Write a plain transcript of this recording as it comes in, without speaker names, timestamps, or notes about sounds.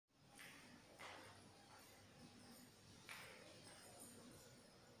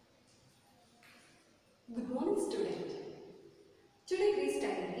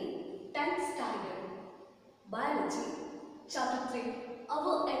Biology, Chapter 3,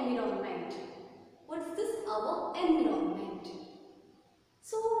 Our Environment. What is this? Our environment.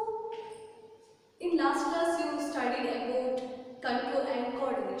 So, in last class you studied about control and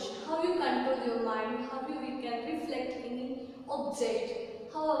coordination. How you control your mind, how you can reflect any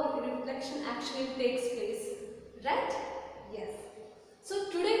object, how our reflection actually takes place. Right? Yes. So,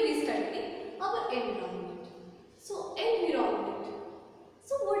 today we study our environment. So, environment.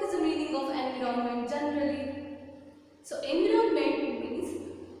 So, what is the meaning of environment generally? So, environment means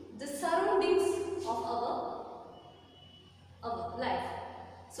the surroundings of our life.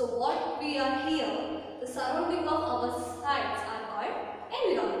 So, what we are here, the surrounding of our sites are called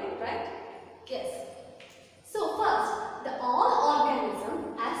environment, right? Yes. So, first, the all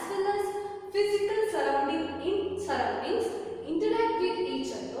organisms as well as physical surroundings interact with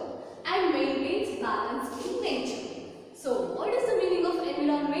each other and maintains balance in nature. So, what is the meaning of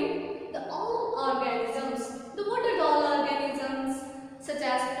environment? The all organisms. What are all organisms? Such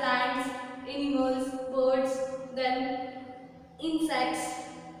as plants, animals, birds, then insects,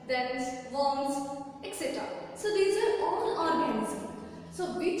 then worms, etc. So, these are all organisms. So,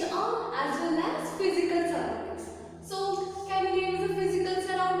 which are as well as physical surroundings. So, can you name the physical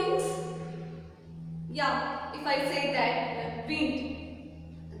surroundings? Yeah, if I say that wind,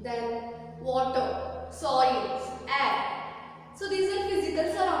 then water, soil, air. So these are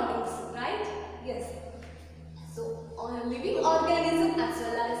physical surroundings, right? Yes. So living organisms as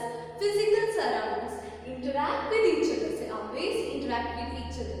well as physical surroundings interact with each other. They always interact with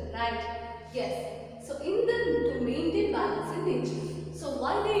each other, right? Yes. So to maintain balance in nature. So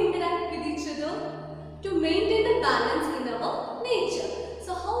why they interact with each other? To maintain the balance in our nature.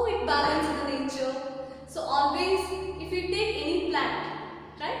 So how it balances the nature? So always if you take any plant,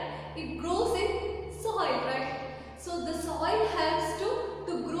 right? It grows in soil, right? So the soil helps to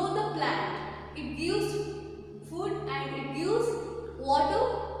grow the plant. It gives food and it gives water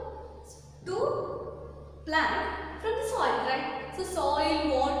to plant from the soil, right? So soil,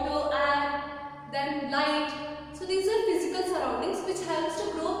 water, air, then light. So these are physical surroundings which helps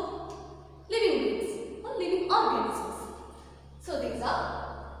to grow living beings or living organisms. So these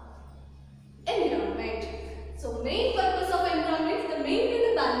are environment. So main purpose of environment is to maintain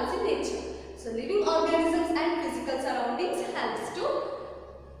the balance in nature. So living organisms and physical surroundings helps to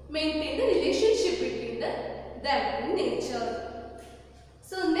maintain the relationship between them in nature.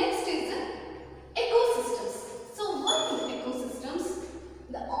 So next is ecosystems. So what is ecosystems?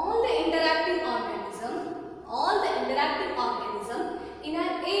 All the interacting organisms in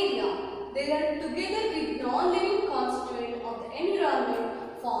an area, they are together with non-living constituent of the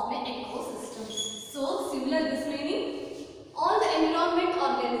environment form an ecosystem. So similar this meaning, all the environment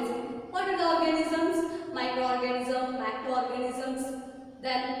organisms. What are the organisms? Microorganisms, macroorganisms,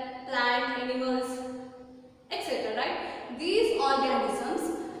 then plant, animals, etc. Right? These organisms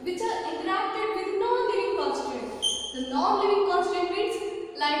which are interacted with non-living constituents. The non-living constituent means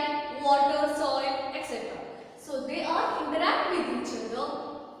like water, soil, etc. So they are interact with each other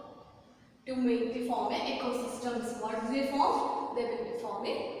to make the form an ecosystems. What do they form? They will be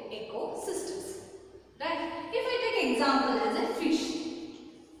forming ecosystems. Right? If I take example as a fish.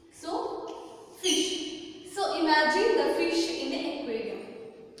 So, fish. So, imagine the fish in the aquarium.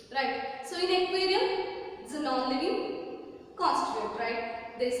 Right? So, in aquarium, it's a non-living constituent,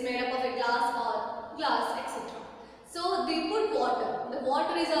 right? This is made up of a glass, etc. So, they put water. The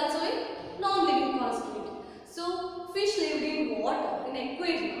water is also a non-living constituent. So, fish lived in water, in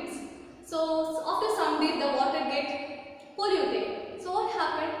aquariums. So, after some days, the water get polluted. So, what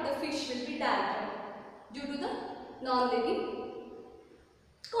happened? The fish will be died due to the non-living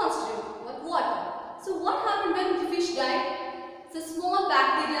constituent, like water. So what happened when the fish died? The small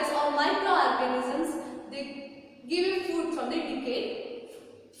bacteria or microorganisms, they give food from the decayed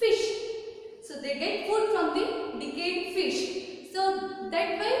fish. So they get food from the decayed fish. So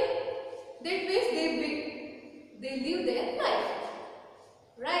that way they live their life.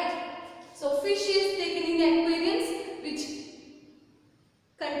 Right? So fish is taken in aquariums which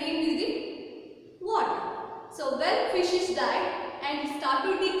contain with the water. So when fishes die and start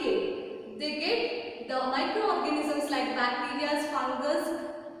to decay, they get the microorganisms like bacteria, fungus,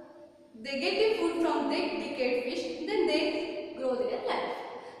 they get the food from the decayed fish, then they grow their life.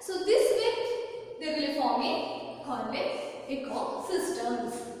 So this way they will form a called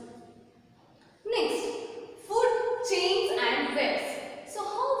ecosystems. Next, food chains and webs. So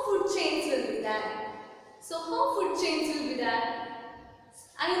how food chains will be there? So how food chains will be there?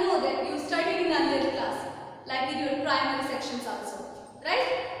 I know that you studied in earlier class, like in your primary sections also,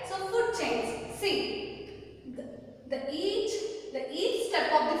 right? So food chains. See, each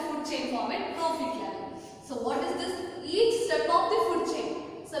step of the food chain form a trophic ladder. So what is this? Each step of the food chain.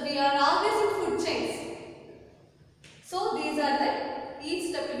 So we are always in food chains. So these are the each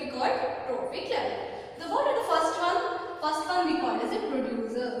step will be called trophic level. The what are the first one? First one we call as a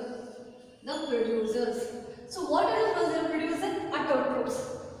producer. The producers. So what are the producers? Autotrophs.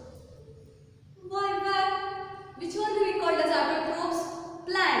 Why? Which one do we call as autotrophs?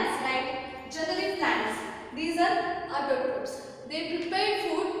 Plants, right? Generally plants. These are autotrophs. They prepare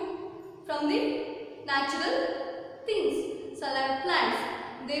food from the natural things. So like plants,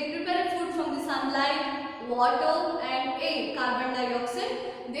 they prepare food from the sunlight, water and air, carbon dioxide.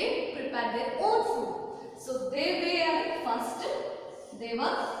 They prepare their own food. So they were first. They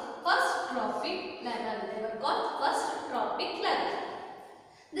were first trophic level. They were called first trophic level.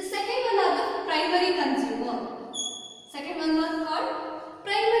 The second one are the primary consumer. Second one was called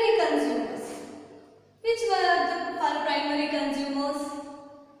primary consumers. Which were the primary consumers?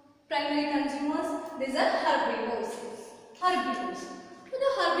 Primary consumers, these are herbivores. Herbivores. So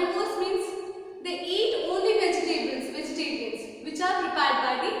the herbivores means they eat only vegetarians, which are prepared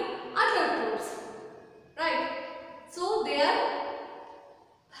by the autotrophs. Right? So they are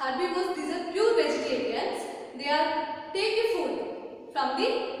herbivores, these are pure vegetarians. They are taking food from the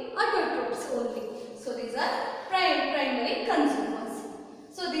autotrophs only. So these are primary consumers.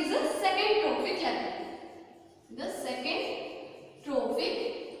 So these are second trophic level. The second trophic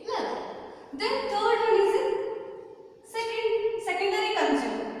level. Then third one is secondary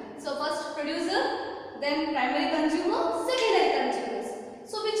consumer. So first producer, then primary consumer, secondary consumers.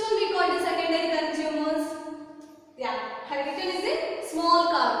 So which one we call the secondary consumers? Yeah, written is a small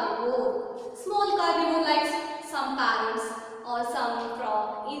carnivore. Small carnivore like some parrots or some frog,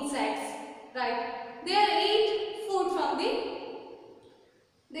 insects, right? They eat food of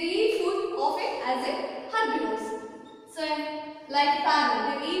it as a herbivores. So like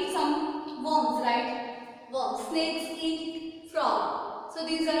parrot, they eat some worms, right? Worms. Snakes eat frog. So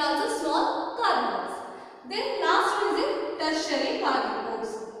these are also small carnivores. Then last one is the tertiary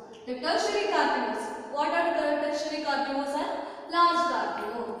carnivores. The tertiary carnivores. What are the tertiary carnivores? Are large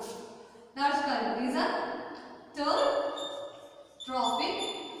carnivores. Large carnivores. These are third trophic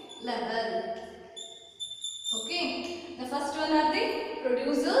level. Okay. The first one are the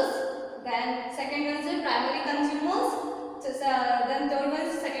producers. Then second one is the primary consumers. Then third one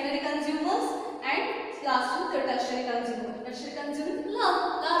is secondary consumers. And last one the tertiary consumers. Tertiary consumers,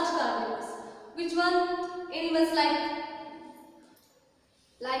 large carnivores. Which one? Animals like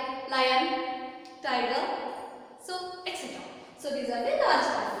lion, tiger, so etc. So these are the large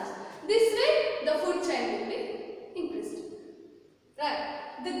carnivores. This way the food chain will be increased. Right.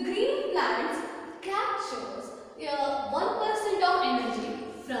 The green plants captures 1% of energy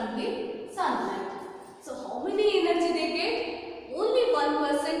from the sunlight. So how many energy they get? Only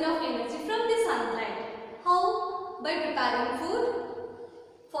 1% of energy from the sunlight. How? By preparing food.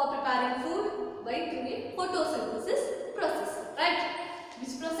 For preparing food by through a photosynthesis process. Right?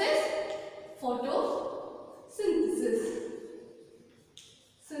 Which process? Photosynthesis.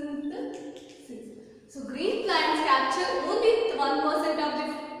 So green plants capture only 1% of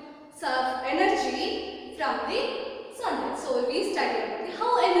the energy from the sunlight. So we studied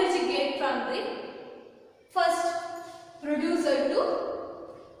how energy get from the first producer to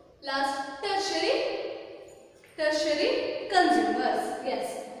last tertiary consumers. Yes.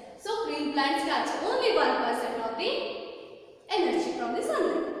 So green plants capture only 1% of the energy from the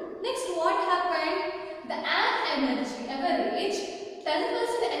sunlight. Next, what happened? The energy average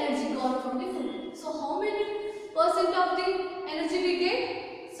 10% energy gone from the food. So how many percent of the energy we get?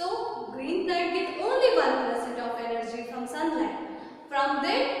 So green plant get only 1% of energy from sunlight. From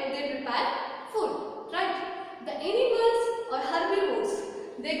that they prepare food. Right? The animals or herbivores,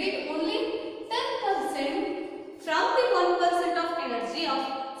 they get only 10% from the 1% of energy of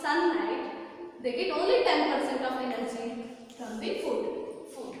sunlight. They get only 10% of energy from the food.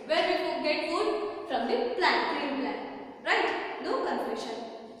 Where we get food? From the plant, green plant. Right? No confusion.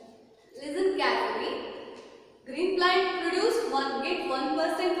 Listen carefully. Green plant get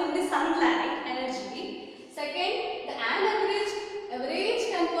 1% from the sunlight energy. Second, the average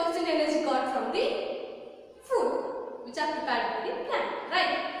 10% energy got from the food which are prepared by the plant.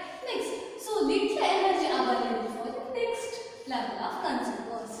 Right? Next, so little energy available for the next level of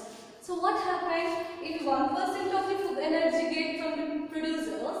consumers. So what happens if 1% of the food energy get from the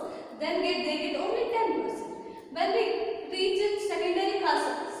producers, then they get only 10%. When we reach it secondary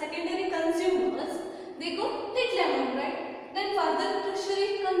consumers, they got little amount, right? Then further tertiary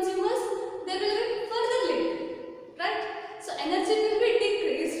consumers, they will get further little, right? So energy will be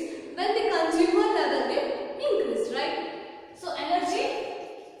decreased when the consumer level will increase, right? So energy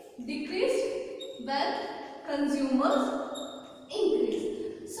decreased when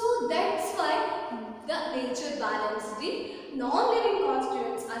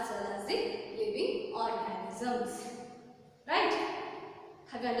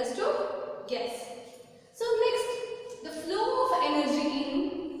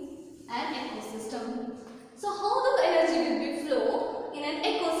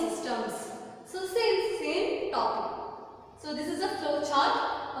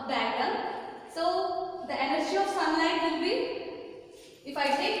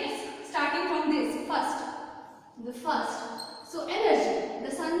starting from this first. The first. So energy.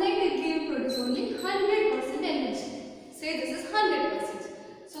 The sunlight will produce only 100% energy. Say this is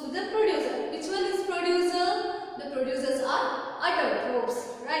 100%. So the producer. Which one is producer? The producers are autotrophs,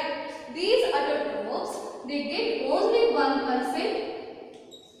 right? These autotrophs, they get only 1%.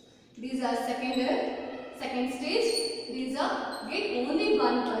 These are second stage. These are get only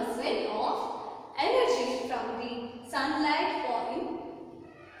 1% of energy from the sunlight for in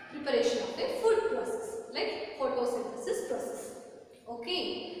preparation of the food process, like photosynthesis process. Okay.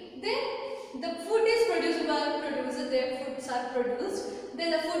 Then the food is produced by producer. Their foods are produced.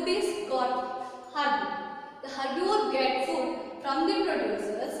 Then the food is got herbivore. The herbivore get food from the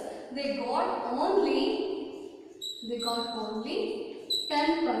producers. They got only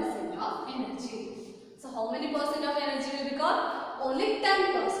 10% of energy. So how many percent of energy will be got? Only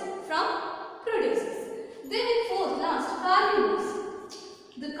 10% from producers. Then in fourth, last, carnivores.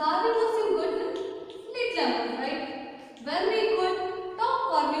 The carnivores in good little amount, right? Very good. Top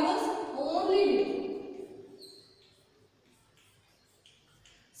carnivores only little.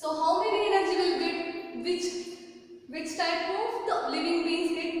 So how many energy will get? Which type of the living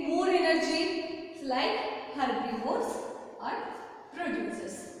beings get more energy? Like herbivores or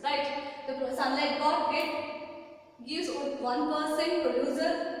producers, right? The sunlight god gives 1%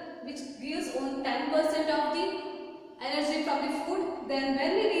 producer, which gives only 10% of the energy from the food. Then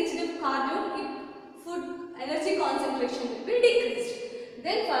when we reach the carnivore, food energy concentration will be decreased.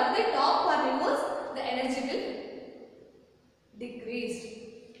 Then for the top carnivores, the energy will decrease.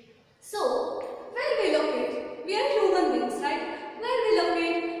 So where we locate? We are human beings, right? Where we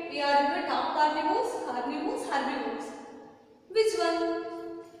locate? We are in the top carnivores, herbivores. Which one?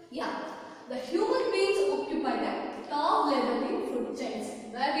 Yeah, the human beings occupy the top level in food chains.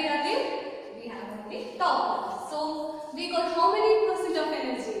 Where we are there? We have only top level. So we got how many percent of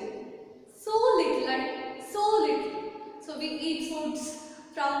energy? So little, right? So little. So we eat foods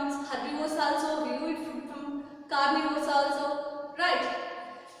from herbivores also. We eat food from carnivores also, right?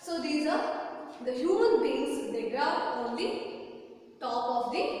 So these are the human beings. They got only top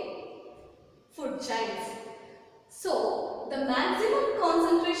of the food chains. So the maximum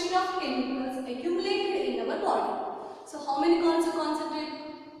concentration of chemicals accumulated in our body. So how many concentrated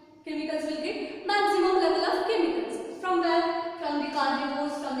chemicals will get? Maximum level of chemicals. From where? From the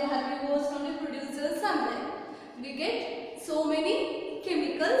carnivores, from the herbivores, from the producers, somewhere. We get so many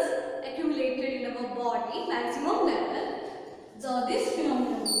chemicals accumulated in our body, maximum level. So this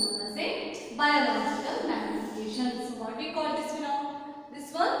phenomenon is known as a biological magnification. So what we call this phenomenon?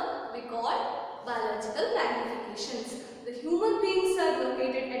 This one we call biological magnifications. The human beings are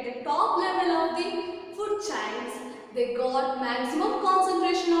located at the top level of the food chains. They got maximum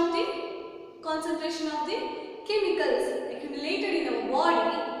concentration of the chemicals accumulated in our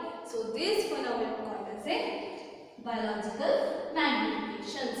body. So this phenomenon called as a biological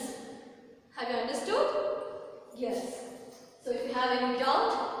magnifications. Have you understood? Yes. So if you have any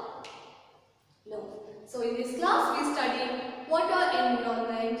doubt? No. So in this class we studied what are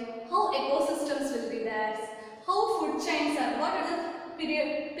environment, how ecosystems will be there, how food chains are, what are the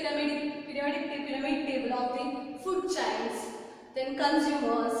pyramid table of the food chains, then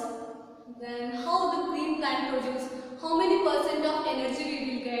consumers, then how the green plant produce, how many percent of energy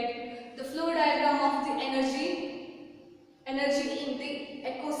we will get, the flow diagram of the energy in the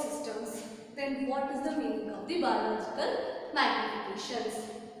ecosystems, then what is the meaning of the biological magnifications.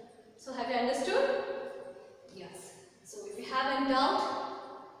 So have you understood? Yes. So if you have any doubt,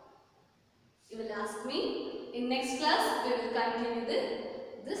 you will ask me. In next class, we will continue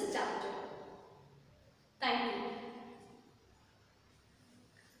this chapter. Thank you.